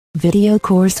Video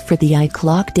course for the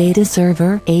iClock Data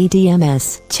Server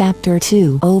ADMS Chapter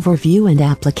 2 Overview and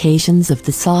Applications of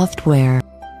the Software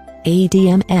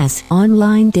ADMS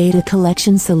Online Data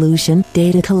Collection Solution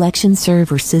Data Collection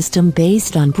Server System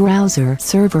based on Browser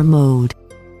Server Mode.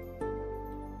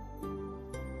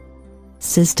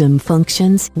 System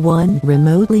functions: 1.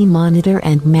 Remotely monitor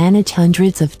and manage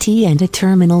hundreds of TNT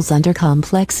terminals under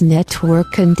complex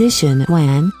network condition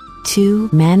WAN. 2.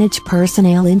 Manage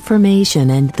personnel information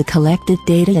and the collected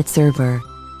data at server.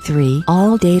 3.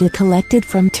 All data collected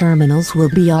from terminals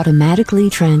will be automatically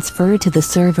transferred to the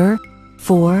server.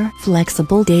 4.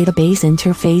 Flexible database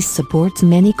interface supports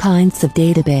many kinds of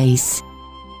database.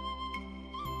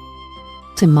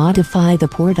 To modify the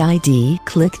port ID,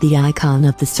 click the icon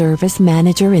of the Service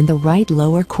Manager in the right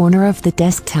lower corner of the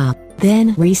desktop,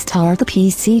 then restart the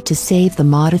PC to save the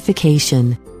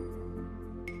modification.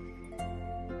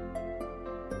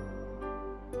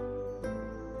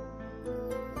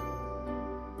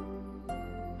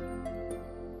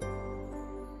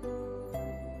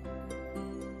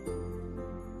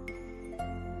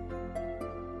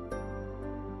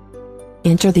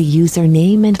 Enter the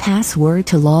username and password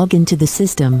to log into the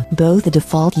system. Both the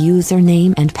default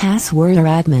username and password are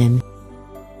admin.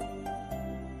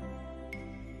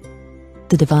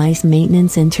 The device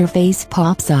maintenance interface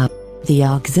pops up. The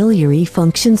auxiliary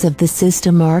functions of the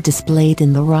system are displayed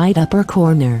in the right upper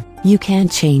corner. You can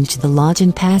change the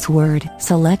login password,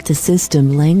 select a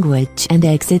system language and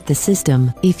exit the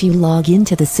system. If you log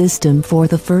into the system for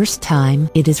the first time,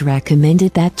 it is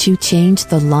recommended that you change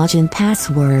the login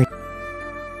password.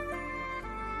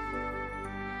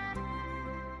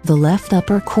 The left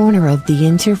upper corner of the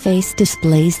interface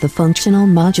displays the functional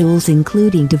modules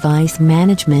including device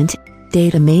management,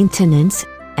 data maintenance,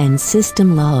 and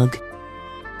system log.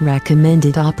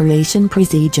 Recommended operation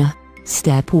procedure.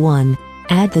 Step 1.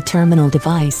 Add the terminal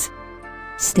device.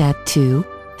 Step 2.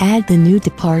 Add the new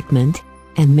department,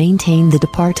 and maintain the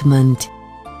department.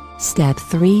 Step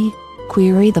 3.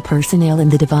 Query the personnel in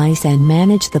the device and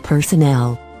manage the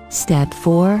personnel. Step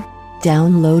 4.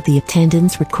 Download the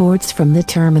attendance records from the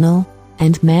terminal,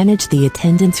 and manage the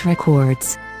attendance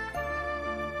records.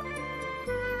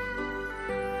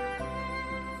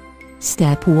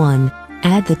 Step 1.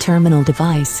 Add the terminal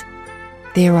device.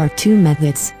 There are two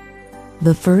methods.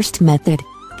 The first method,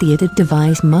 the added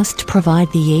device must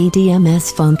provide the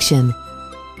ADMS function.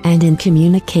 And in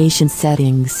communication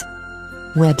settings,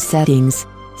 web settings,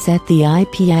 set the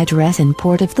IP address and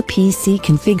port of the PC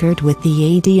configured with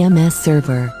the ADMS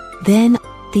server. Then,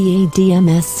 the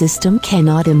ADMS system can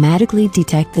automatically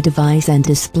detect the device and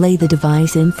display the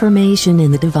device information in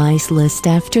the device list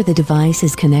after the device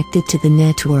is connected to the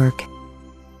network.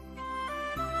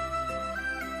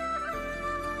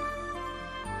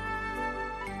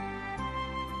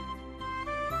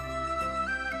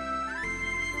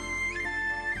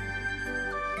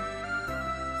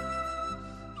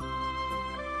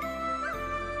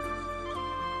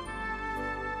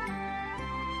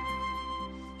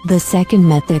 The second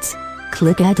methods,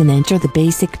 click Add and enter the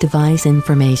basic device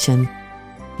information.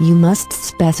 You must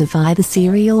specify the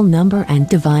serial number and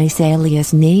device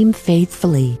alias name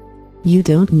faithfully. You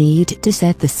don't need to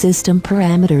set the system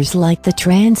parameters like the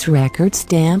trans record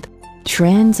stamp,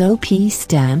 trans OP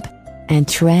stamp, and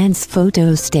trans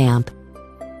photo stamp.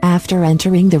 After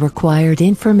entering the required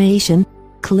information,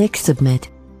 click Submit.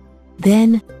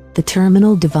 Then, the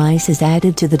terminal device is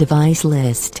added to the device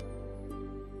list.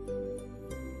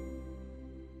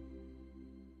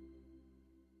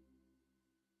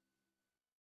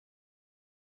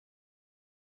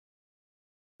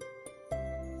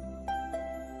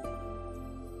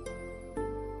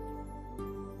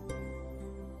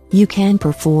 You can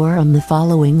perform the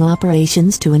following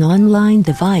operations to an online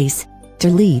device: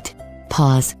 delete,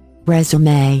 pause,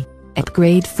 resume,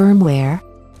 upgrade firmware,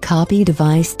 copy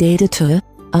device data to,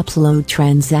 upload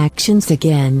transactions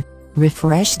again,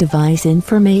 refresh device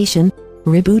information,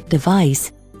 reboot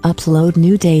device, upload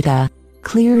new data,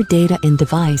 clear data in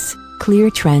device, clear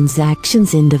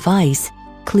transactions in device,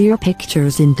 clear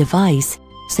pictures in device,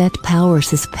 set power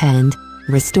suspend,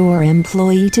 restore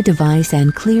employee to device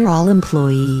and clear all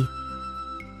employee.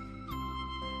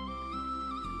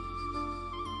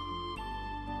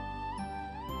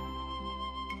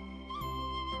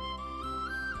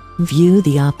 View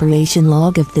the operation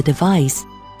log of the device.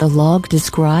 The log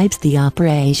describes the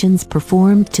operations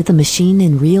performed to the machine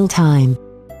in real time.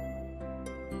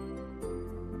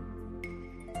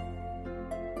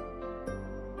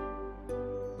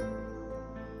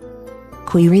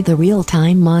 Query the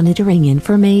real-time monitoring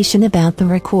information about the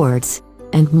records,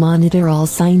 and monitor all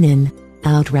sign-in,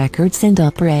 out records and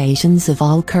operations of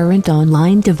all current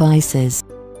online devices.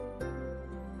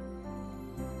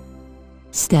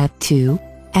 Step 2.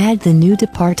 Add the new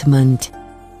department.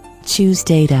 Choose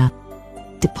Data,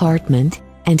 Department,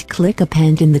 and click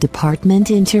Append in the department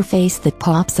interface that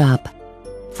pops up.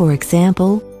 For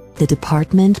example, the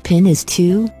department PIN is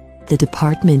 2, the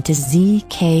department is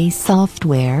ZK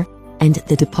Software, and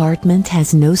the department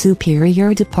has no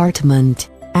superior department.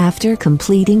 After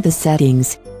completing the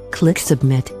settings, click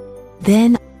Submit.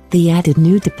 Then, the added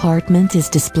new department is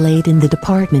displayed in the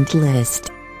department list.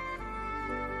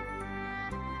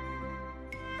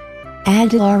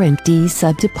 Add R&D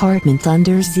subdepartment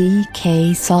under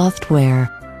ZK Software.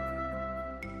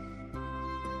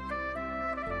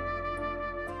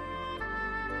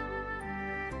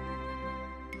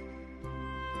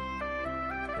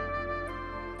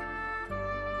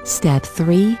 Step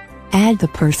 3. Add the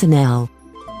personnel.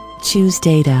 Choose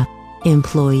Data,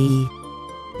 Employee.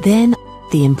 Then,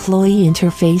 the employee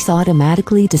interface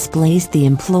automatically displays the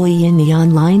employee in the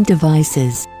online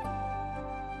devices.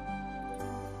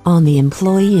 On the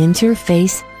employee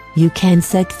interface, you can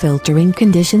set filtering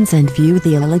conditions and view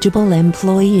the eligible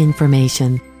employee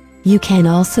information. You can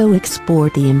also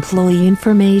export the employee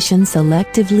information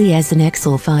selectively as an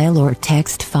Excel file or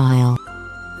text file.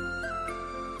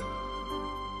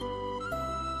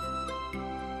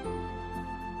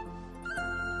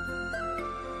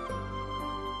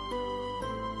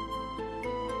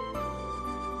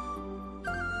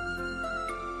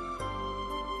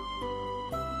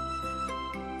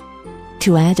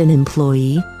 To add an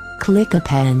employee, click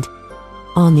Append.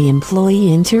 On the employee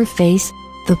interface,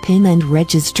 the PIN and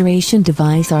registration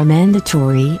device are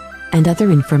mandatory, and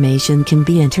other information can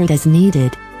be entered as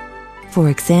needed. For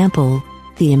example,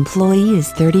 the employee is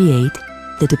 38,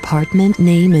 the department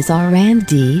name is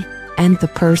R&D, and the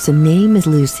person name is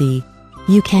Lucy.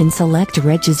 You can select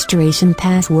registration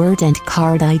password and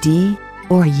card ID,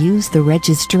 or use the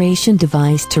registration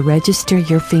device to register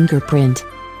your fingerprint.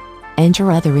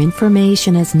 Enter other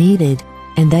information as needed,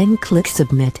 and then click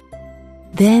Submit.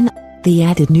 Then, the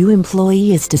added new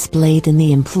employee is displayed in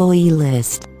the employee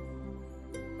list.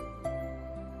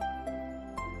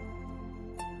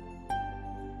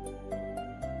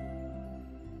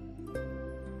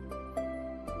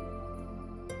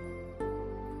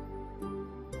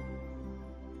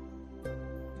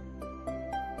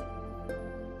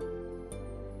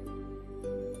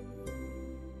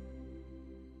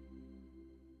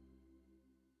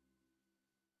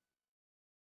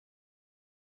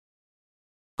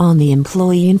 On the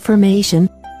employee information,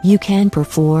 you can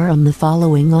perform the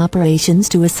following operations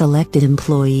to a selected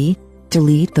employee: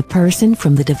 delete the person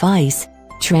from the device,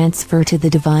 transfer to the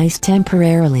device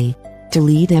temporarily,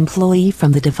 delete employee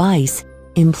from the device,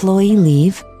 employee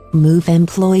leave, move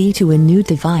employee to a new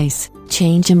device,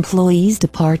 change employee's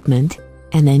department,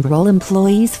 and enroll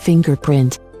employee's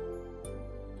fingerprint.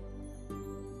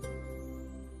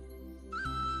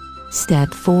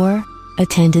 Step 4.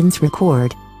 Attendance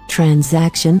Record.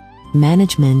 Transaction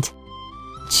Management.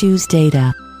 Choose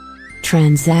Data,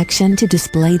 Transaction to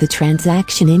display the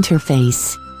transaction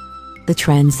interface. The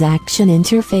transaction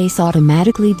interface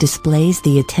automatically displays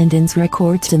the attendance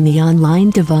records in the online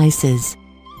devices.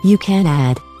 You can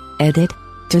add, edit,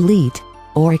 delete,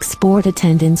 or export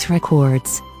attendance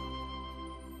records.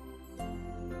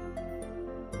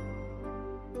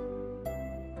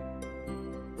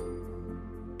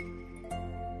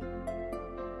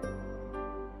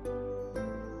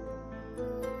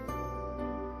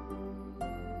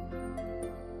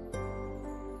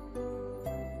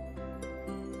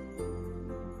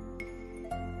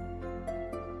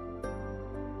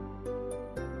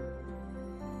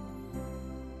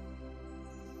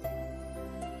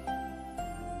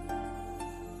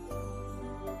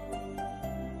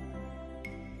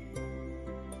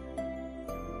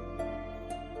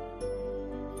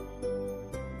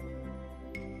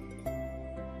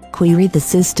 Query the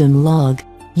system log.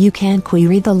 You can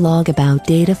query the log about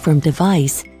data from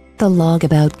device, the log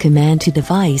about command to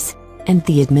device, and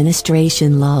the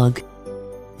administration log.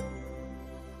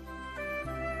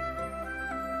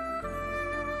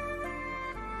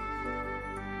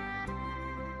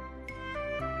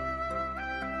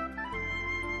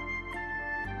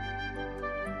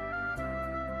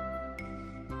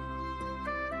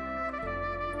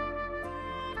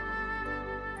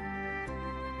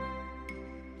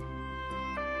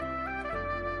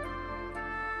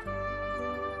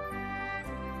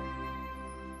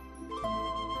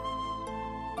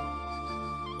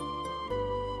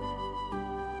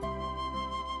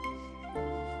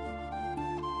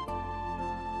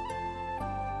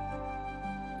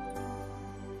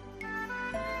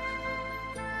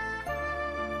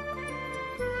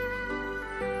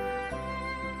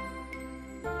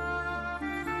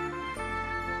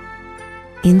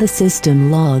 In the system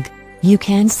log, you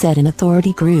can set an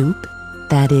authority group,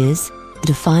 that is,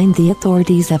 define the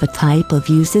authorities of a type of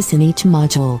uses in each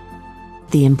module.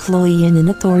 The employee in an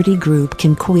authority group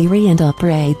can query and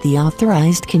operate the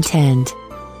authorized content.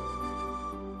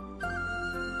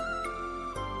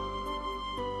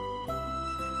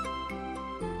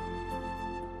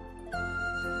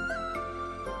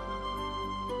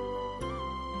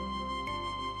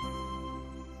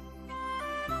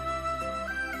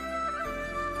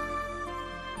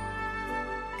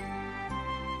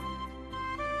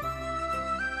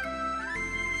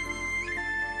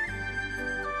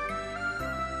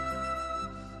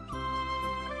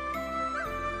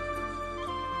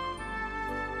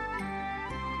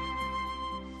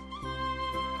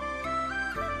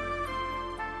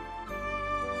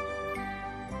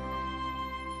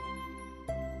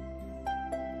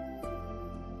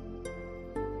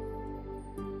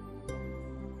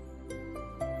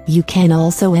 You can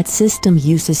also add system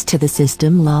uses to the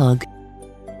system log.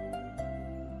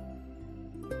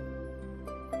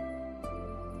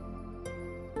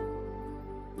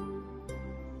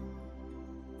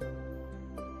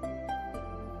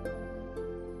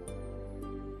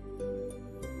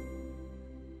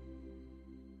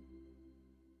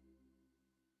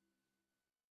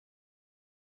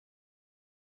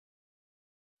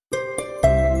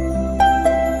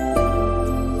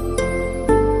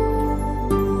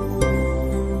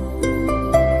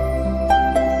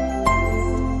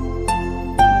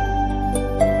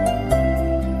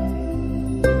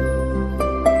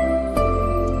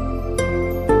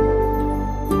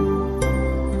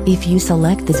 If you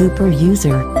select the super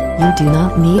user, you do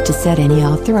not need to set any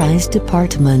authorized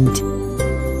department.